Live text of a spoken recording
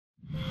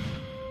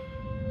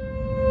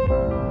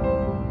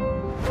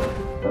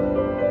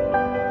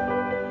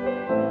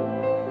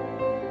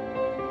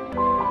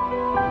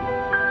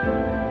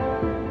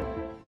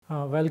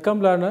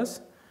Welcome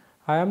learners,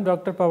 I am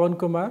Dr. Pawan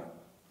Kumar,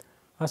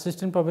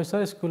 Assistant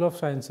Professor, School of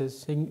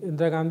Sciences in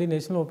Indira Gandhi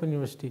National Open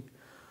University.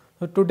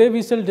 So, today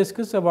we shall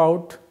discuss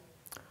about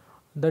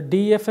the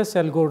DFS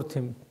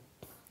algorithm.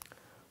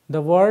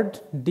 The word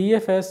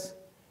DFS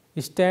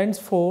stands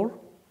for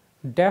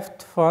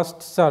Depth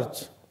First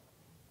Search.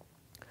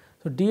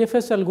 So,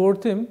 DFS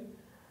algorithm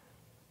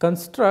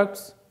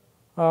constructs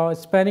a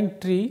spanning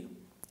tree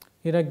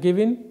in a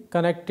given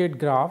connected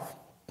graph.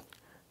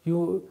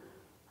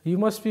 You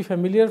must be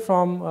familiar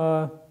from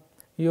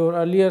your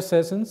earlier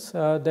sessions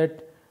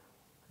that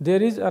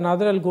there is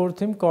another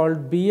algorithm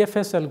called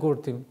BFS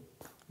algorithm,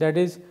 that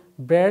is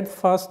breadth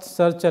first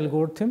search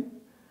algorithm,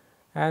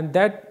 and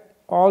that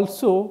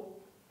also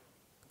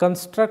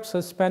constructs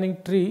a spanning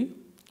tree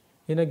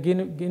in a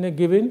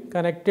given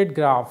connected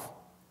graph.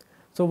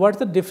 So, what is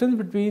the difference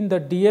between the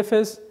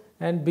DFS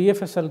and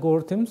BFS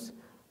algorithms?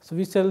 So,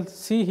 we shall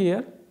see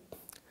here,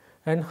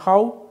 and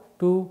how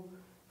to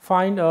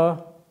find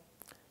a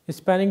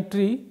spanning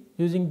tree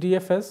using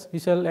DFS we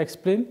shall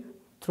explain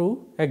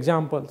through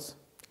examples.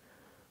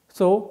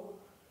 So,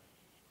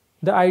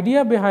 the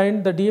idea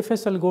behind the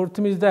DFS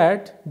algorithm is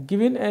that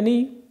given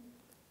any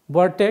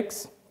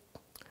vertex,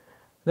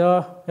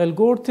 the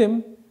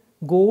algorithm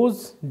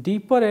goes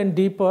deeper and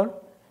deeper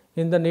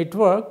in the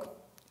network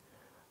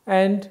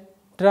and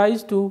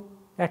tries to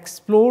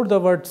explore the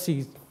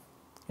vertices,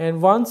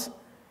 and once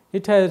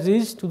it has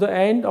reached to the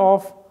end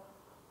of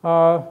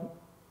a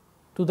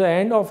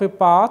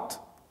path,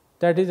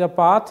 that is a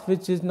path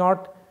which is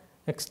not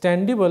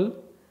extendable,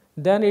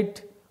 then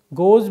it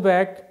goes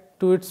back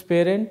to its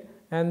parent,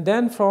 and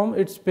then from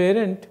its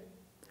parent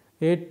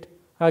it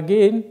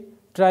again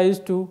tries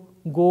to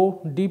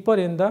go deeper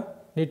in the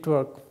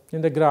network,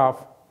 in the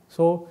graph.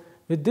 So,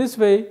 with this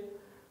way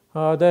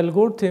the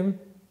algorithm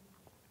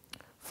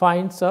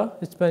finds a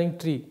spanning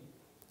tree.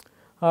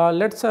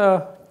 Let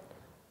us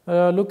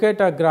look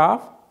at a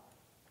graph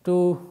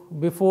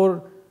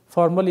before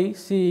formally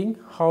seeing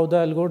how the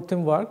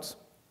algorithm works.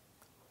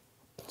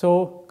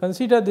 So,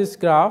 consider this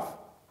graph.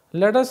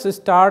 Let us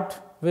start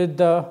with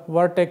the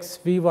vertex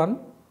V1.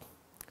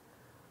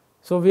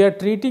 So, we are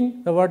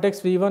treating the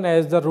vertex V1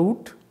 as the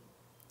root,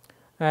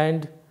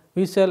 and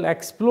we shall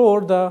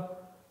explore the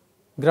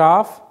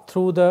graph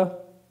through the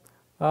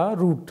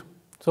root.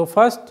 So,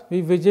 first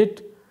we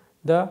visit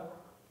the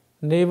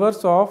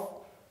neighbors of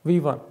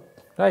V1,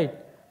 right.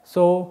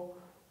 So,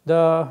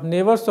 the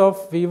neighbors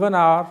of V1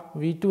 are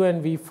V2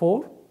 and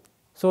V4.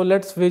 So,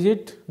 let us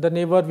visit the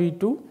neighbor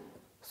V2.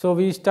 So,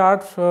 we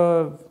start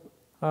from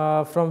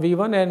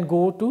V1 and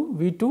go to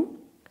V2,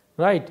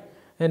 right,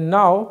 and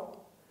now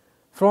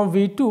from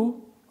V2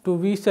 to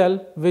we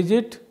shall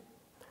visit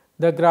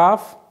the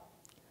graph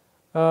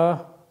to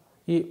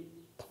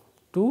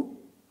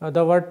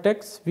the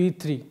vertex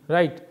V3,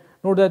 right.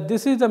 Note that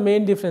this is the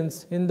main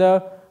difference in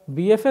the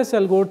BFS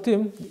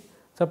algorithm.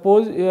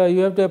 Suppose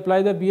you have to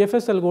apply the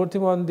BFS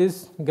algorithm on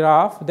this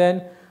graph,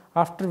 then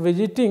after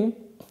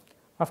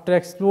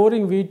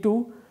exploring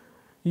V2,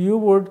 you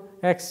would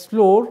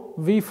explore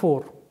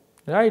V4,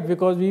 right,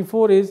 because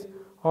V4 is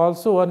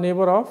also a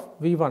neighbor of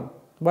V1.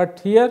 But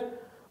here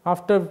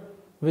after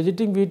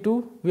visiting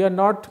V2, we are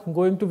not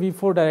going to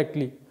V4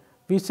 directly.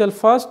 We shall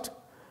first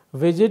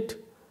visit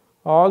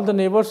all the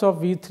neighbors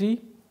of V3,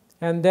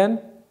 and then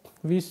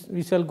we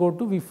shall go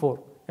to V4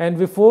 and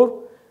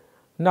V4.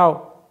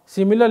 Now,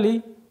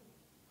 similarly,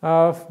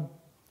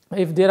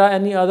 if there are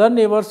any other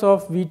neighbors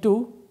of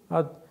V2,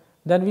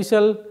 then we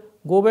shall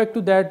go back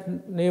to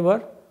that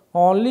neighbor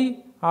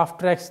only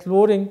after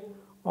exploring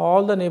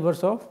all the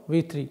neighbors of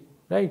V3,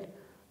 right.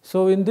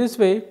 So, in this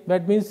way,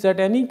 that means that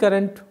any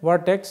current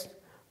vertex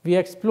we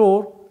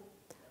explore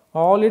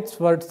all its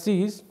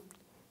vertices,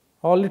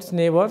 all its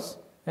neighbors,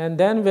 and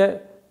then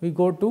we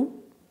go to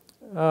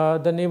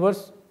the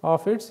neighbors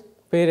of its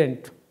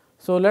parent.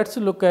 So, let us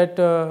look at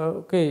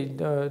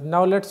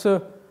now let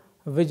us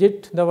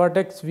visit the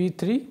vertex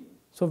V3.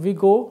 So, we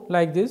go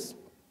like this,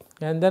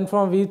 and then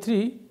from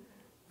V3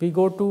 we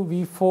go to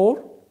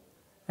V4,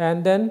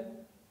 and then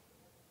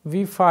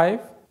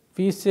V5,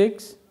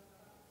 V6,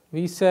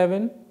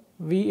 V7,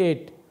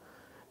 V8.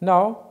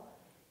 Now,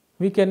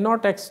 we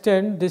cannot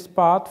extend this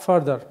path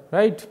further,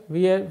 right.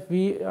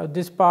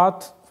 This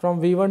path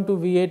from V1 to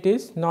V8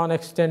 is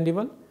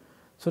non-extendable.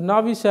 So,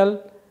 now we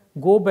shall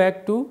go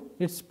back to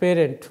its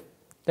parent,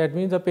 that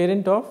means the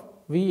parent of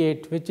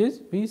V8, which is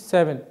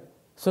V7.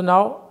 So,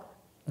 now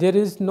there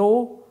is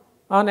no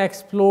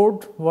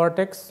unexplored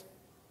vertex,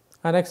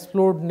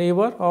 unexplored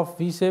neighbor of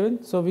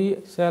V7. So, we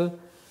shall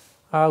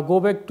go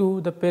back to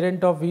the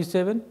parent of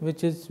V7,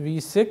 which is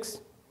V6.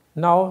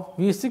 Now,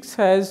 V6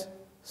 has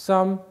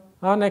some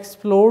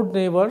unexplored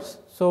neighbors.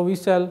 So, we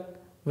shall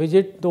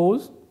visit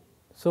those.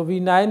 So,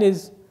 V9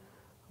 is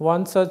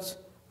one such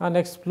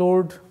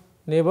unexplored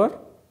neighbor.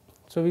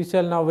 So, we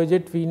shall now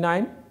visit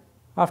V9.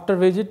 After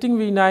visiting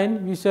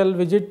V9, we shall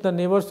visit the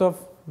neighbors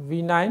of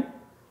V9,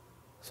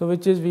 so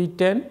which is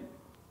V10,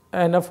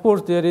 and of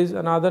course, there is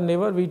another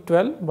neighbor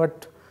V12,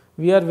 but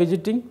we are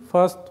visiting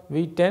first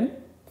V10,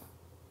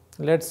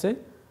 let us say,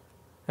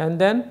 and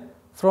then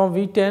from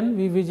V10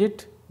 we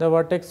visit the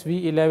vertex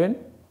V11.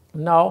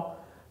 Now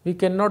we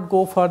cannot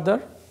go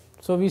further,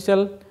 so we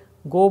shall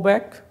go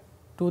back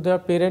to the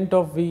parent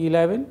of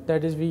V11,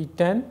 that is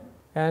V10,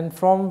 and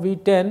from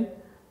V10,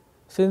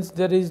 since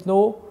there is no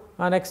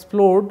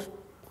unexplored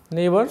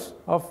neighbors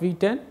of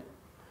V10,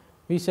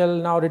 we shall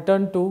now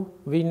return to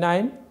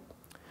V9,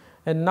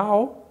 and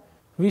now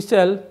we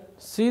shall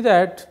see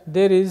that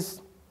there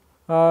is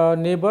a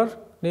neighbor,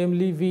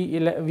 namely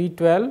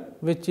V12,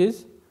 which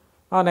is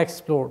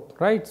unexplored,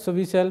 right. So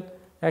we shall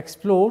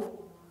explore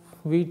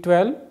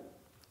V12,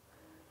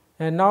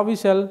 and now we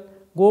shall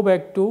go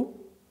back to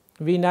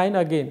V9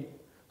 again.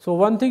 So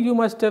one thing you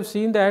must have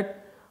seen,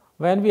 that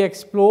when we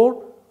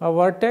explore a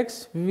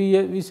vertex,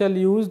 we shall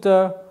use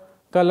the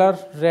color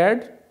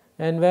red,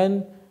 and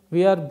when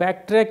we are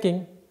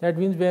backtracking, that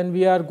means when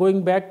we are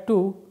going back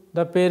to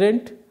the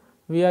parent,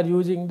 we are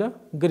using the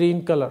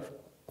green color,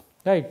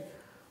 right.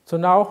 So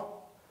now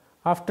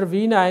after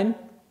V9,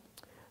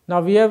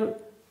 now we have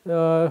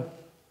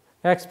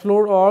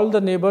explored all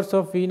the neighbors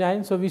of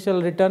V9, so we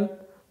shall return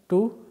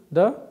to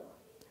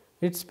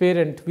its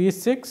parent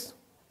V6.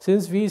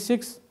 Since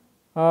V6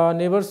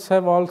 neighbors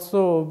have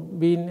also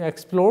been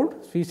explored,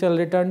 we shall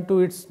return to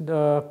its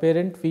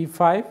parent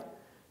V5,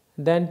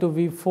 then to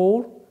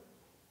V4,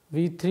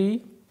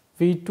 V3,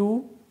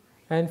 V2,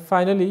 and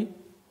finally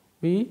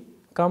we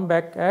come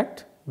back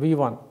at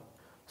V1.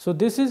 So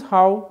this is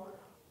how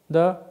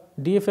the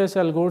DFS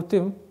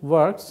algorithm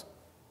works.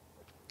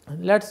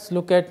 Let us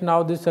look at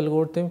now this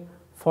algorithm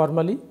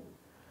formally.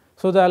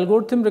 So the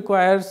algorithm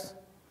requires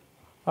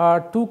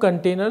two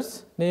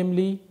containers,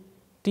 namely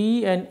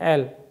T and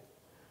L,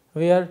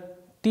 where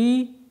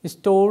T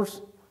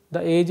stores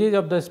the edges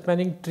of the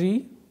spanning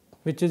tree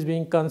which is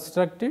being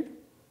constructed,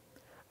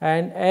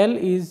 and L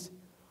is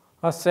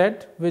a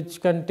set which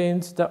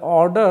contains the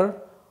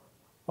order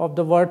of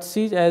the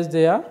vertices as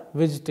they are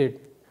visited.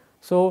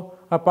 So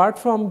apart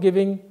from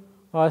giving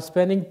a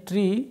spanning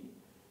tree,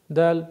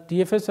 the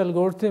DFS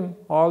algorithm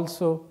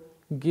also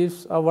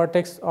gives a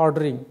vertex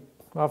ordering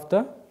of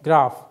the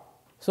graph.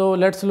 So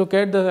let us look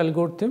at the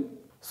algorithm.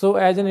 So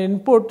as an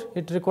input,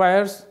 it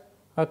requires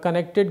a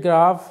connected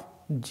graph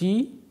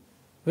G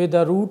with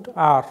a root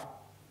R,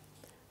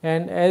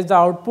 and as the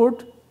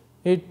output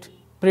it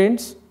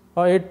prints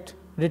or it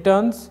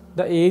returns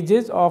the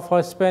edges of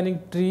a spanning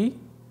tree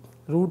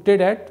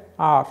rooted at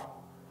R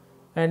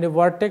and a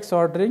vertex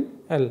ordering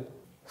L.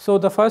 So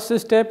the first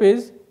step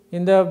is,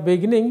 in the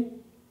beginning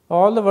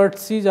all the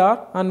vertices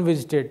are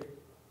unvisited,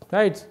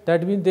 right.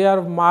 That means they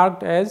are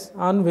marked as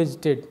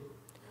unvisited,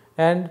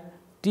 and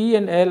T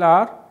and L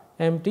are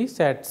empty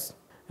sets.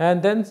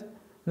 And then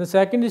the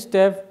second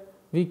step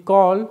we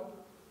call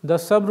the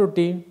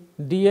subroutine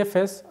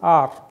DFS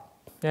R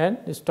and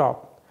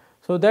stop.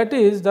 So that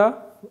is the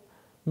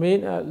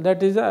main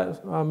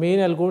main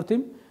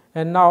algorithm,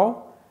 and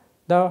now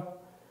the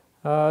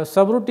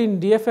subroutine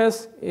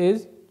DFS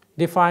is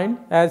defined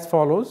as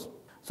follows.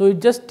 So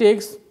it just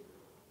takes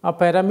a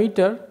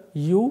parameter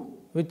u,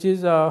 which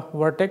is a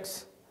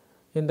vertex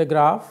in the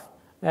graph,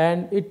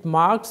 and it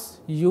marks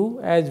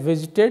u as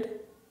visited,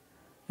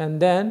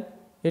 and then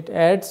it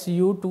adds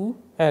u to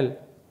L,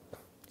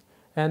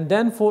 and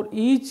then for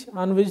each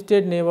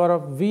unvisited neighbor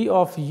of v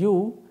of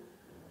u,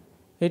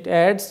 it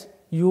adds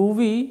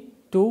uv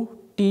to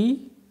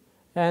T,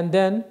 and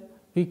then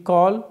we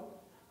call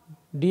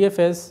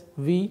DFS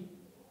V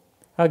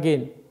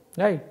again,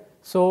 right.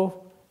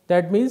 So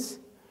that means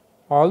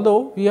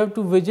although we have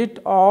to visit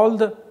all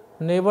the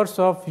neighbors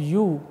of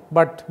u,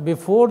 but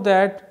before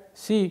that,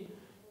 see,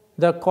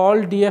 the call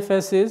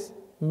DFS is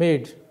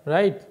made,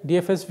 right,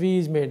 DFS V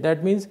is made.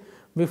 That means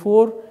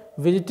before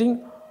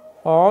visiting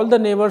all the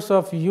neighbors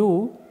of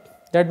u,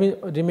 that means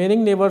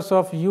remaining neighbors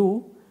of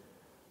u,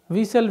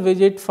 we shall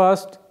visit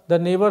first the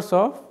neighbors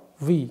of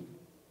v,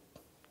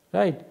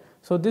 right.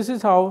 So this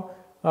is how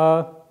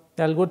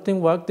the algorithm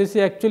works. This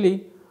is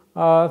actually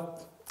a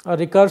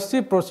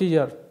recursive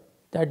procedure.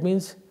 That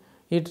means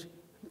it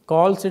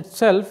calls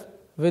itself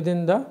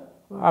within the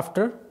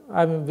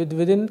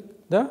within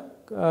the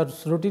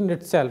routine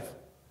itself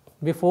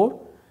before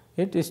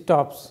it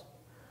stops.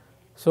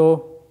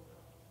 So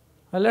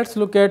let us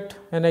look at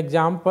an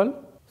example.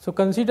 So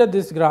consider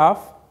this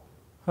graph.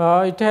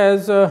 It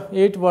has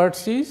 8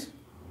 vertices.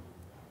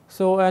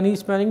 So any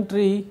spanning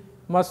tree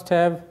must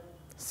have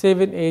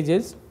 7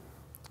 edges.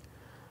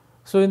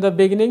 So in the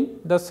beginning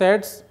the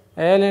sets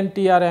L and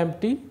T are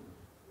empty.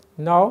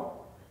 Now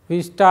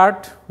we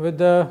start with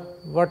the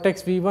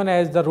vertex V1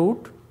 as the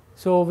root.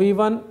 So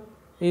V1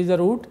 is the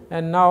root,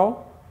 and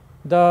now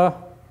the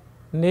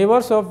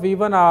neighbors of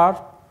V1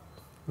 are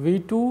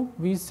V2,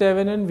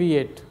 V7 and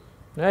V8,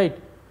 right.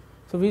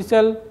 So we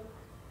shall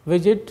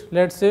visit,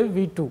 let us say,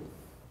 V2.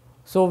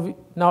 So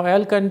now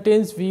L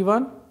contains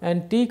V1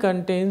 and T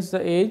contains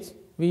the edge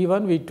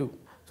V1, V2.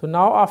 So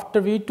now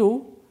after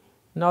V2,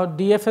 now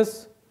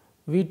DFS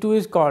V2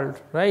 is called,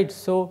 right.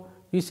 So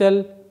we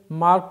shall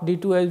mark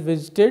D2 as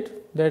visited,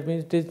 that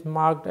means it is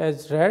marked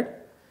as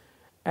red,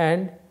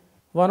 and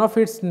one of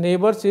its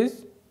neighbors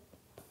is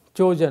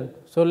chosen.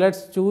 So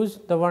let's choose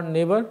the one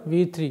neighbor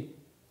V3,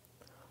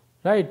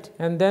 right,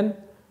 and then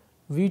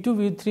V2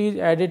 V3 is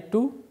added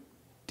to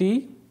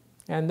T,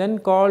 and then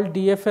call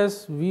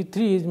DFS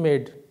V3 is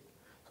made.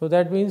 So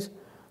that means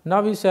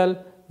now we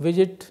shall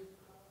visit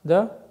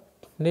the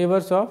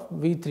neighbors of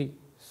V3.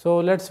 So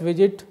let's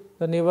visit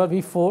the neighbor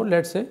V4,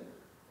 let's say.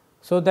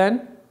 So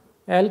then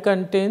L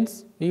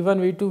contains V1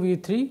 V2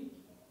 V3,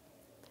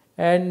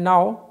 and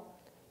now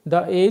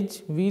the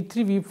age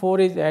V3 V4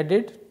 is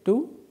added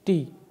to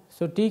T.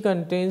 So T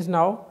contains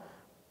now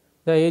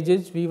the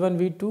ages V1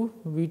 V2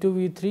 V2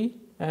 V3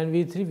 and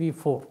V3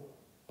 V4.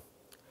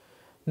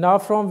 Now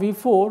from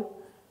V4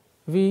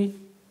 we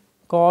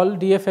call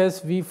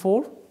DFS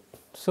V4.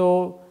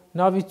 So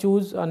now we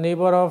choose a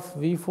neighbor of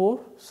V4,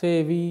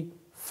 say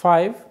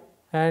V5,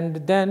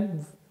 and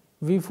then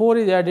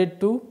V4 is added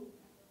to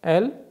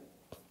L,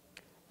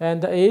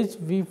 and the age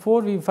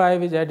V4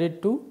 V5 is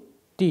added to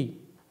T,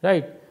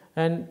 right.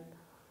 And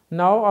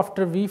now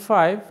after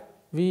V5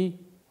 we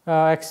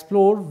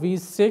explore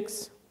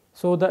V6.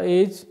 So the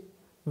age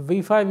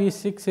V5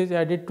 V6 is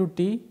added to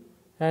T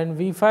and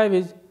V5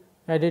 is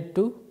added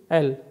to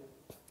L.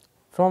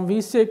 From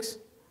V6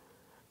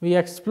 we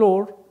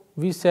explore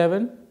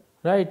V7,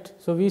 right.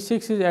 So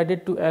V6 is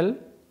added to L,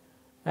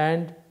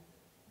 and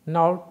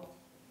now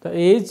the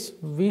age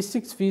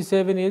V6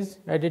 V7 is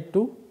added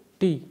to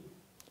T.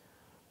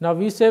 Now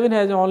V7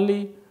 has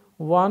only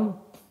one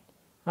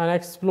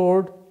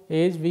unexplored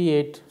age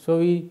V8. So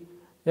we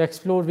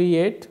explore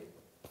V8,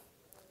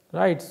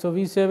 right. So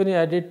V7 is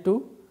added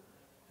to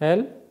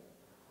L,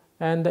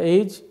 and the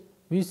age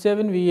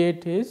V7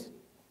 V8 is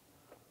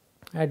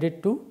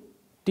added to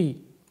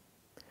T.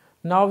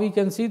 Now we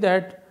can see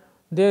that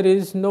there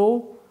is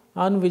no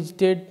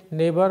unvisited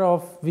neighbor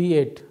of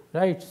V8,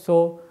 right.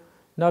 So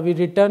now we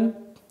return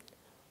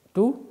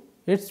to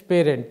its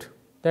parent,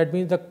 that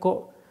means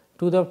to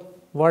the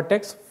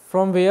vertex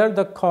from where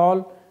the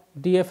call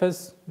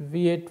DFS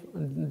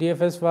V8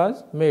 DFS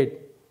was made.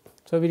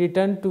 So we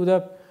return to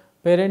the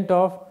parent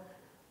of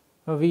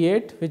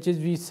V8, which is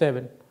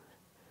V7,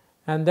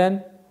 and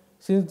then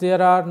since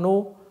there are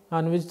no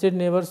unvisited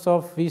neighbors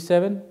of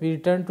V7, we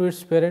return to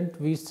its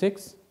parent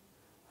V6.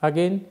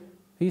 Again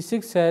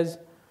V6 has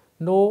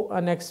no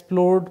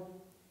unexplored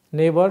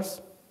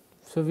neighbors,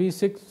 so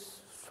V6,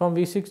 from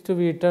V6 to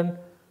we return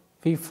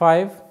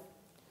V5.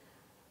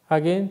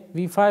 Again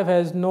V5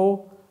 has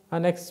no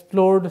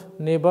unexplored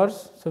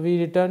neighbors, so we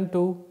return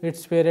to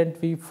its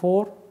parent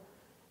V4,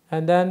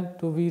 and then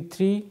to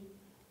V3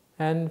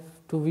 and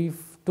to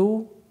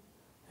V2,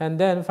 and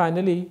then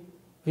finally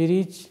we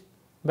reach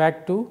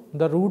back to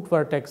the root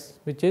vertex,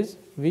 which is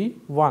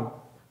V1.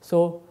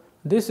 So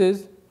this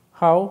is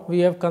how we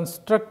have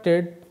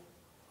constructed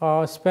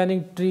a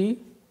spanning tree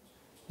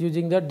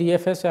using the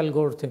DFS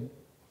algorithm.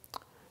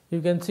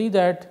 You can see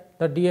that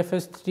the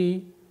DFS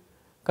tree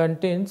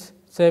contains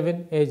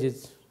 7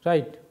 edges,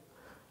 right.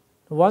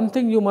 One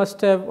thing you must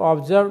have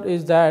observed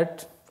is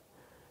that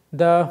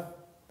the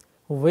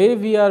way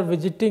we are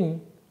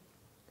visiting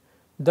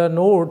the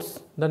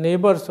nodes, the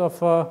neighbors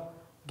of a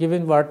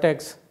given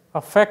vertex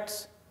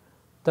affects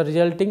the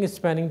resulting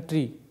spanning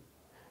tree,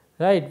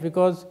 right,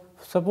 because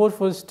suppose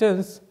for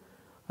instance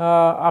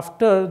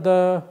after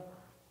the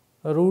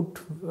root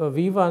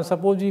V1,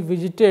 suppose we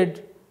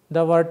visited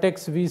the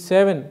vertex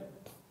V7,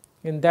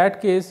 in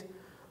that case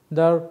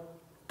the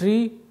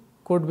tree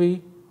could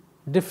be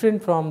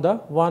different from the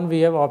one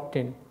we have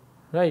obtained,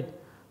 right.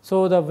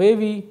 So the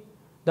way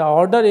the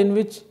order in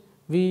which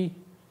we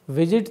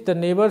visit the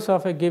neighbors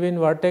of a given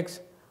vertex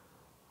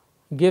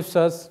gives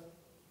us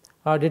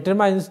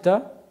determines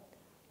the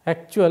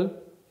actual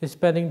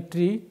spanning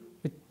tree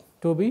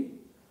to be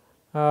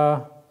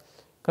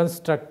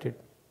constructed.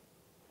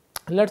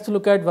 Let us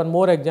look at one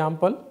more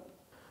example.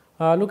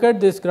 Look at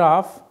this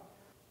graph.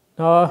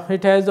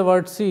 It has the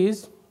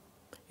vertices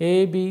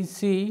A, B,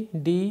 C,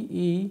 D,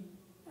 E,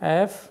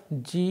 F,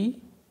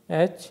 G,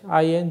 H,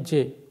 I and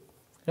J,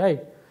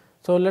 right.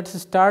 So let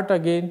us start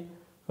again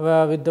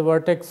with the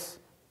vertex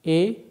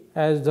A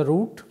as the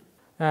root,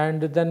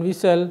 and then we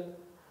shall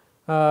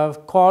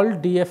call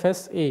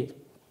DFS A,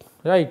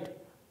 right.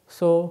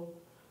 So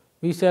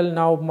we shall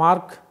now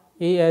mark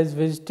A as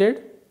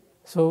visited.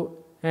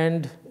 So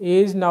and A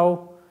is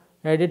now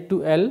added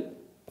to L,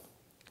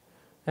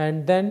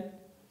 and then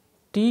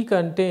T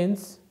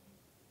contains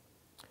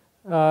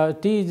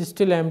T is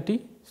still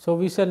empty. So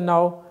we shall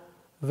now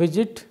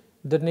visit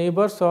the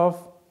neighbors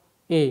of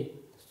A.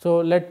 So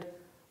let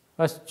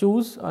us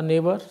choose a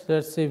neighbor, let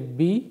us say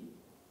B.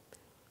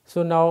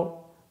 So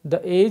now the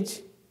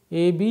age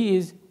AB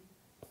is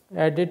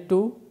added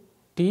to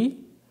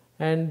T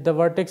and the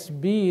vertex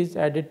B is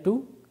added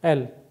to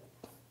L,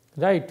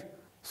 right.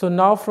 So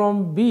now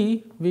from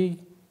B we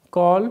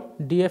call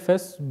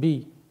DFS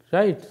B,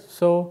 right.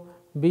 So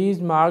B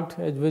is marked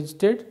as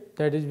visited,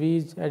 that is B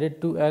is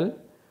added to L,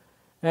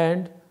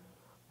 and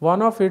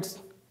one of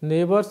its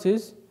neighbors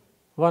is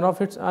one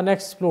of its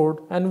unexplored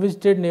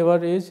unvisited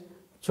neighbor is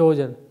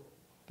chosen.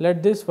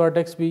 Let this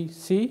vertex be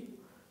C.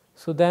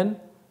 So then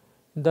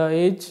the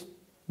age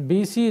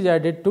BC is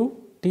added to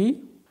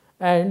T,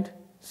 and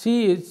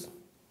C is,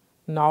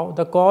 now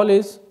the call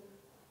is,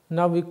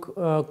 now we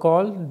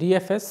call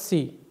DFS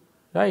C,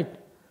 right.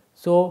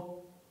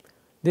 So,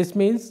 this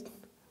means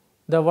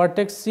the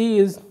vertex C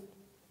is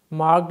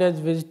marked as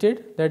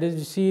visited, that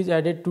is C is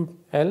added to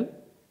L,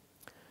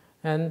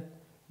 and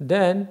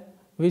then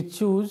we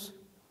choose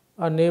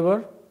a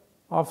neighbor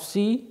of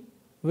C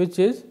which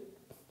is,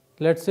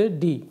 let us say,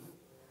 D,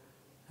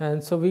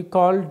 and so we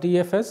call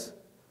DFS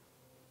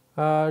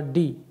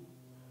D.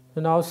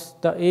 So, now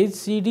the edge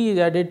CD is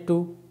added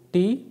to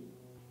T,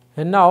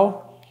 and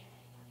now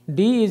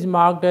D is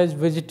marked as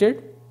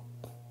visited,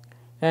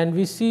 and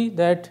we see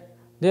that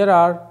there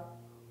are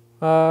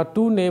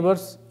two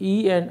neighbors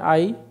E and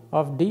I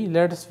of D.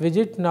 Let us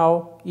visit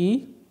now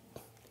E.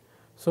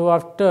 So,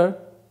 after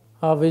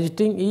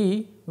visiting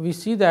E, we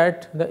see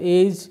that the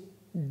edge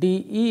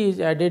DE is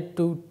added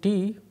to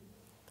T,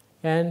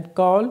 and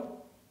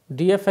call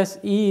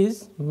DFS E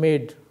is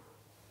made,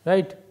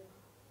 right.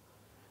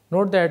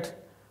 Note that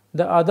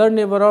the other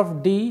neighbor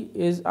of D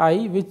is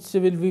I, which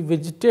will be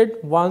visited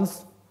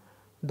once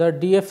the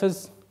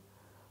DFS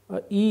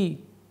E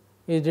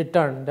is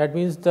returned. That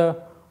means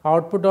the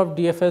output of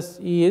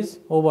DFS E is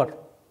over.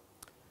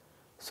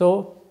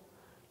 So,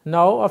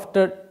 now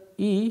after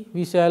E,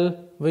 we shall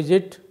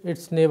visit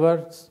its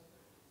neighbors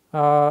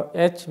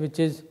H, which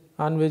is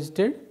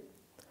unvisited.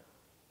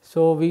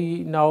 So,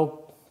 we now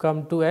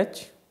come to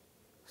H.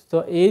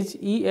 So, edge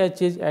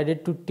EH is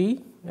added to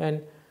T,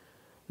 and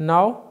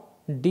now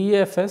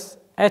DFS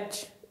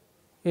H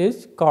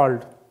is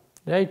called,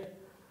 right.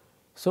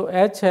 So,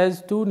 H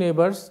has two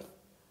neighbors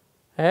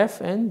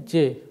F and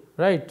J,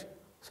 right.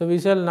 So, we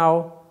shall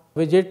now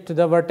visit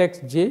the vertex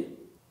J.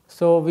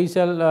 So, we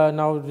shall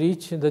now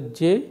reach the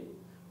J,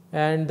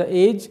 and the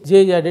edge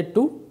J is added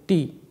to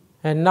T,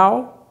 and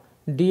now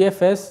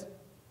DFS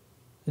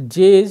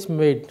J is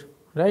made,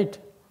 right,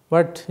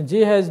 but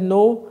J has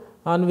no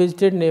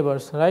unvisited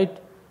neighbors, right.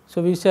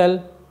 So, we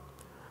shall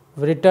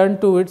return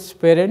to its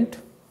parent,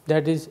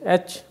 that is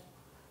H,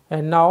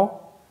 and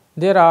now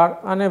there are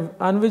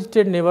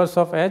unvisited neighbors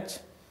of H,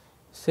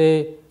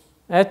 say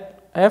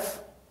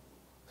F.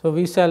 So,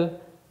 we shall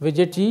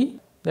visit G,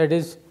 that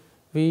is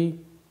we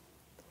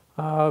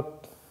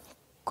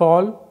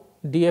call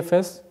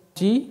DFS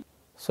G.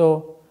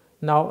 So,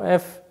 now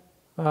F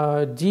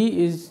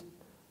G is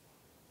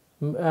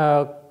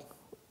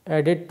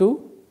added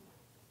to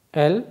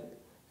L,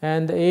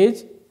 and the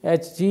edge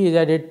HG is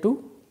added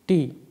to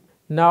T.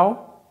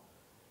 Now,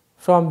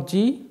 from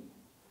G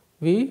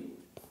we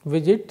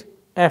visit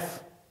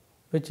F,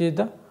 which is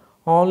the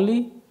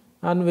only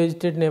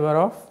unvisited neighbor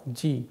of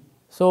G.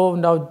 So,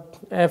 now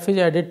F is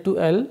added to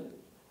L,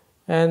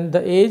 and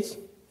the edge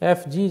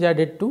FG is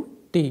added to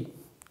T.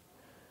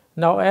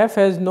 Now, F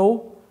has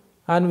no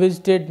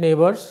unvisited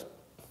neighbors.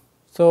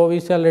 So, we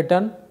shall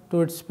return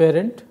to its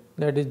parent,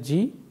 that is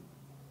G.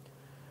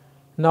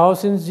 Now,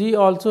 since G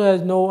also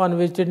has no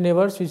unvisited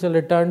neighbors, we shall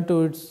return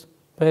to its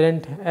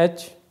parent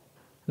H.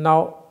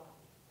 Now,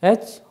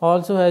 H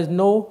also has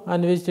no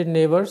unvisited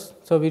neighbors.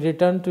 So, we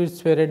return to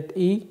its parent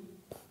E.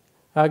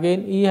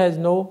 Again E has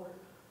no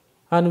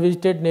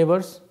unvisited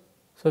neighbors.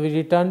 So, we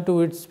return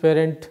to its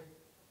parent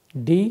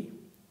D,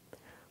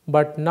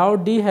 but now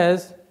D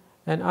has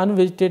an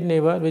unvisited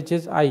neighbor which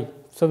is I.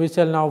 So, we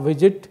shall now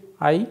visit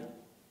I,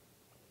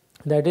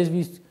 that is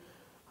we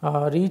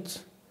reach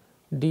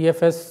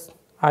DFS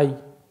I.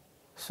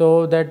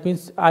 So, that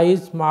means I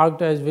is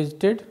marked as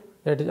visited,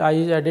 that is I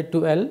is added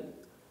to L,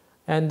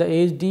 and the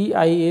edge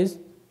DI is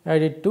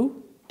added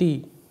to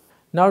T.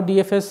 Now,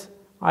 DFS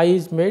I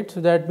is made.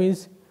 So, that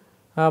means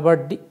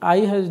but I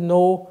has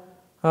no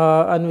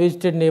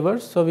unvisited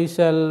neighbors. So, we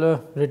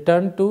shall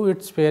return to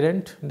its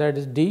parent, that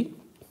is D,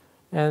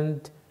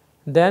 and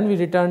then we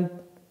return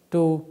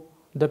to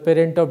the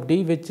parent of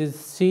D, which is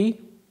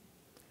C,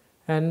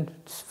 and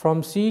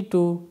from C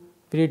to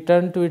we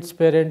return to its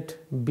parent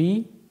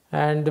B,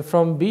 and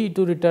from B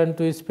to return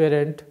to its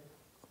parent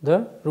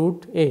the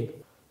root A.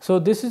 So,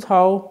 this is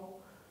how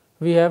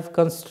we have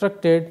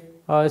constructed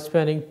a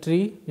spanning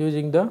tree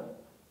using the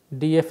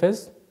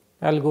DFS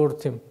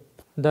algorithm.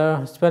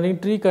 The spanning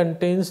tree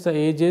contains the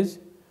edges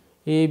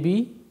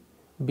AB,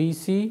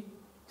 BC,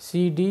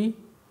 CD,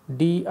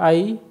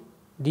 DI,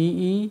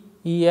 DE,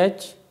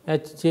 EH,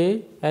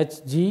 HJ,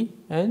 HG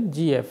and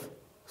GF.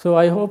 So,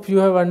 I hope you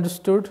have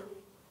understood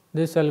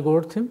this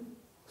algorithm.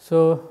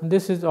 So,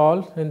 this is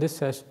all in this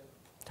session.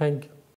 Thank you.